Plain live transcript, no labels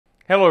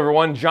Hello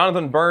everyone,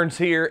 Jonathan Burns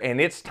here,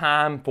 and it's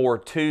time for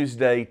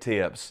Tuesday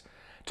Tips.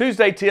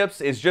 Tuesday Tips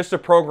is just a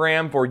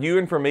program for you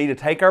and for me to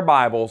take our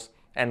Bibles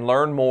and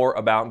learn more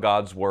about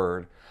God's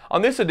Word.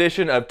 On this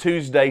edition of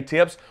Tuesday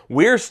Tips,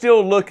 we're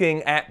still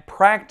looking at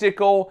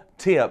practical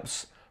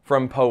tips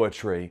from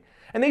poetry.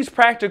 And these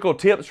practical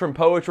tips from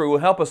poetry will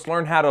help us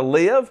learn how to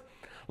live,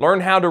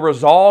 learn how to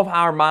resolve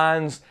our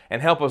minds,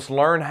 and help us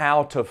learn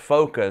how to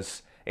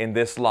focus in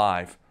this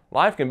life.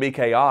 Life can be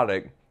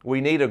chaotic. We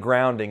need a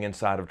grounding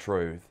inside of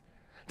truth.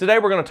 Today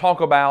we're going to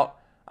talk about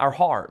our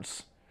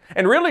hearts.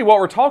 And really what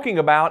we're talking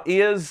about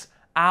is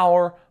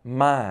our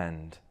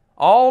mind.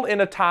 All in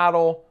a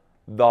title,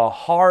 The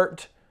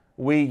Heart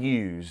We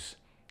Use.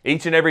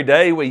 Each and every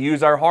day we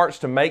use our hearts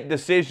to make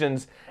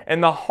decisions,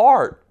 and the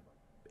heart,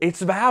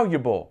 it's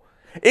valuable.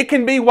 It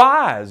can be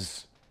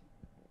wise.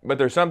 But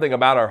there's something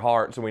about our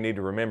hearts that we need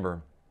to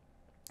remember.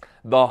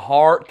 The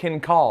heart can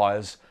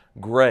cause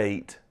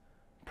great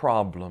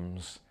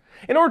problems.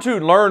 In order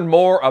to learn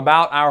more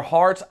about our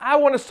hearts, I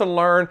want us to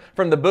learn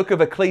from the book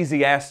of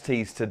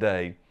Ecclesiastes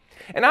today.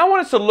 And I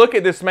want us to look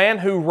at this man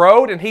who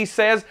wrote, and he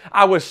says,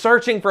 I was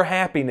searching for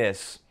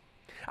happiness.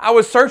 I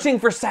was searching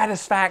for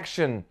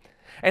satisfaction.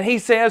 And he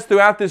says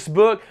throughout this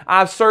book,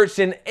 I've searched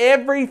in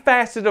every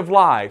facet of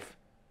life,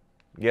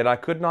 yet I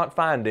could not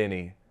find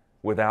any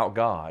without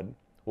God.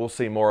 We'll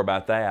see more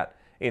about that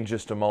in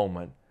just a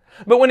moment.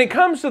 But when it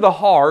comes to the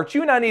heart,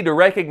 you and I need to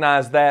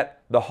recognize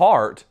that the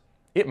heart,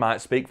 it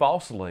might speak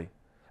falsely.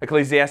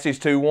 Ecclesiastes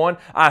 2:1,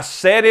 I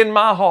said in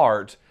my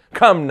heart,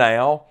 come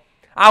now,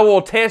 I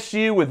will test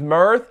you with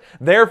mirth,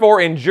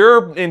 therefore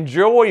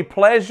enjoy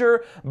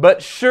pleasure,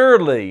 but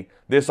surely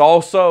this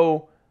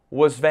also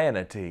was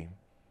vanity.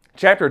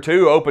 Chapter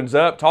 2 opens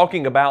up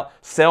talking about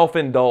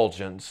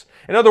self-indulgence.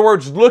 In other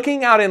words,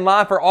 looking out in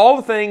life for all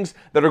the things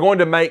that are going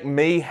to make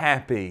me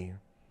happy.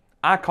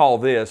 I call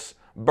this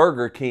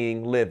Burger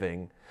King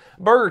living.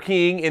 Burger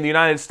King in the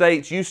United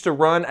States used to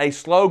run a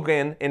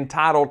slogan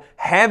entitled,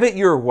 Have it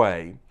your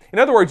way. In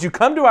other words, you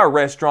come to our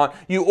restaurant,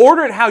 you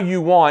order it how you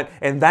want,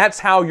 and that's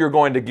how you're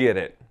going to get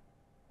it.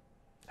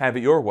 Have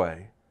it your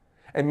way.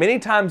 And many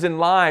times in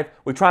life,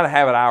 we try to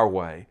have it our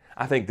way.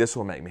 I think this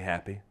will make me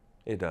happy.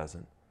 It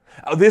doesn't.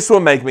 Oh, this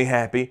will make me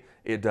happy.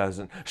 It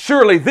doesn't.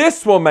 Surely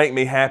this will make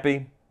me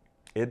happy.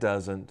 It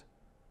doesn't.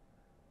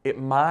 It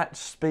might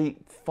speak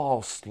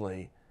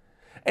falsely.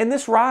 And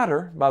this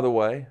writer, by the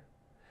way,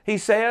 he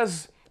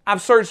says,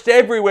 I've searched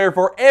everywhere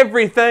for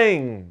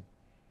everything,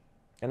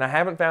 and I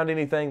haven't found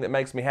anything that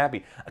makes me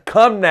happy.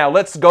 Come now,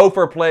 let's go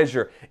for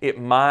pleasure. It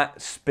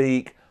might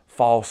speak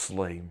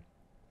falsely.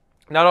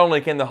 Not only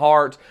can the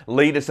heart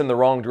lead us in the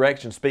wrong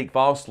direction, speak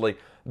falsely,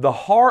 the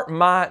heart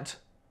might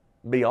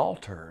be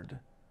altered.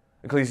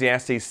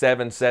 Ecclesiastes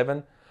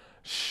 7:7,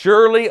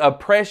 surely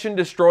oppression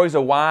destroys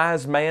a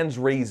wise man's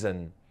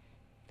reason,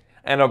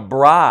 and a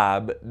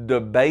bribe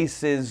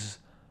debases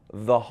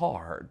the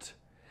heart.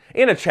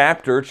 In a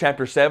chapter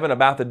 7,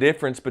 about the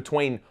difference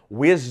between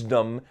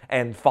wisdom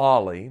and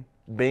folly,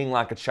 being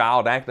like a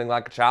child, acting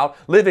like a child,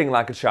 living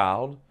like a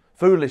child,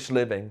 foolish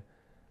living,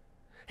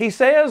 he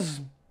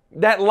says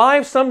that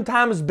life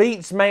sometimes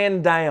beats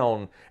man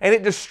down and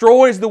it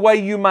destroys the way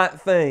you might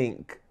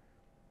think.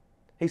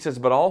 He says,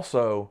 but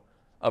also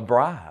a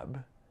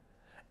bribe.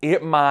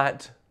 It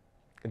might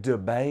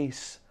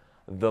debase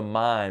the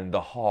mind,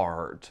 the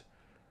heart.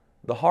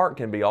 The heart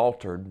can be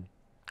altered.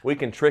 We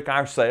can trick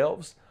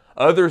ourselves.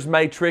 Others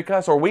may trick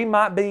us, or we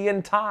might be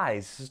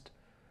enticed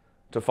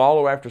to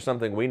follow after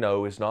something we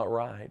know is not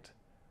right.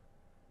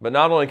 But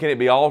not only can it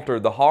be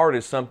altered, the heart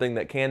is something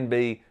that can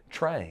be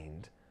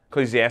trained.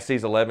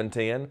 Ecclesiastes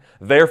 11:10,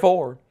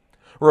 therefore,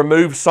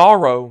 remove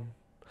sorrow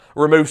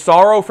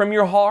from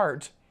your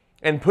heart,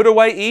 and put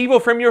away evil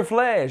from your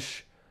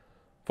flesh,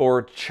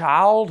 for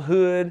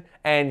childhood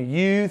and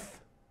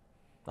youth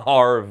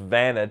are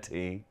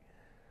vanity.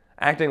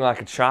 Acting like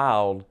a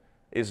child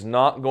is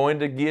not going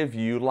to give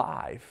you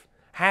life,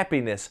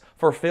 happiness,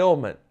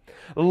 fulfillment.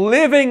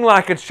 Living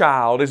like a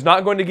child is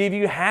not going to give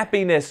you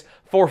happiness,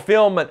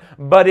 fulfillment,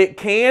 but it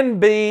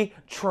can be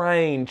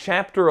trained.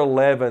 Chapter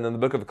 11 in the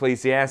book of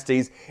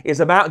Ecclesiastes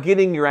is about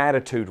getting your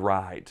attitude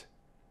right.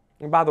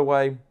 And by the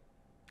way,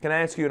 can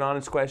I ask you an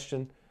honest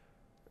question?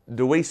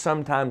 Do we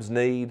sometimes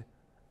need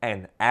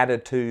an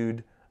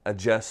attitude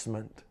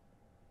adjustment?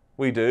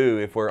 We do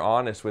if we're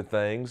honest with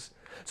things.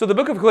 So the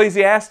book of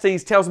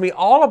Ecclesiastes tells me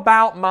all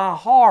about my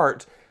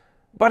heart.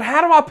 But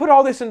how do I put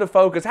all this into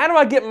focus? How do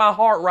I get my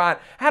heart right?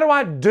 How do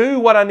I do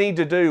what I need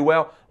to do?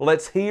 Well,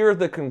 let's hear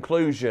the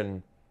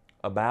conclusion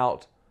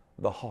about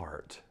the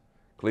heart.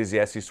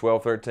 Ecclesiastes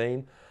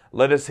 12:13.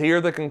 Let us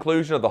hear the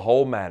conclusion of the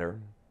whole matter.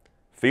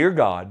 Fear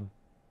God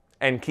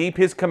and keep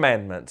His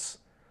commandments,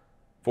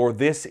 for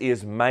this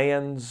is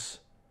man's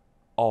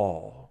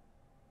all.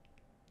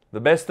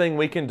 The best thing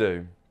we can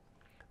do,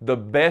 the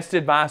best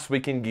advice we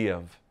can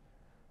give,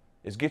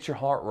 is get your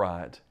heart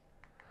right.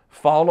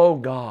 Follow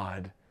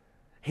God.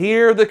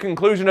 Hear the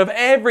conclusion of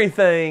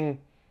everything.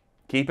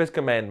 Keep His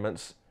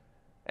commandments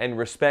and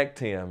respect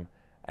Him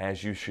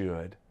as you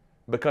should.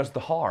 Because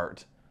the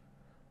heart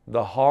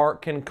the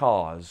heart can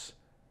cause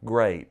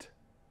great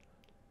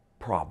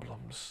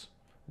problems.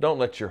 Don't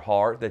let your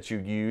heart that you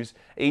use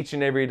each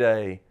and every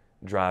day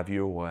drive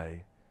you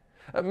away.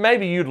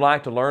 Maybe you'd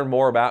like to learn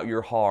more about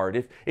your heart.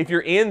 If you're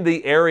in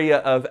the area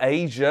of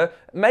Asia,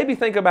 maybe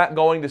think about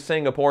going to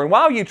Singapore. And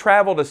while you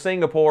travel to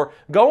Singapore,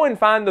 go and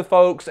find the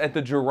folks at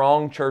the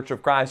Jurong Church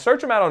of Christ.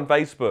 Search them out on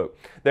Facebook.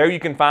 There you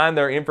can find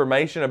their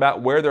information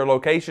about where their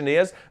location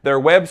is, their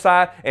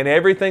website, and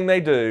everything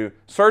they do.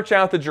 Search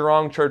out the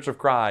Jurong Church of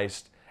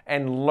Christ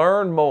and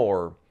learn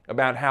more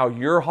about how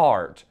your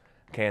heart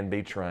can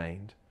be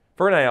trained.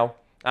 For now,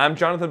 I'm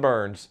Jonathan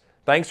Burns.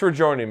 Thanks for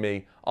joining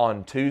me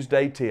on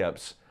Tuesday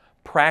Tips.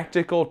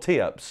 Practical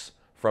tips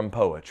from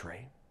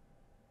poetry.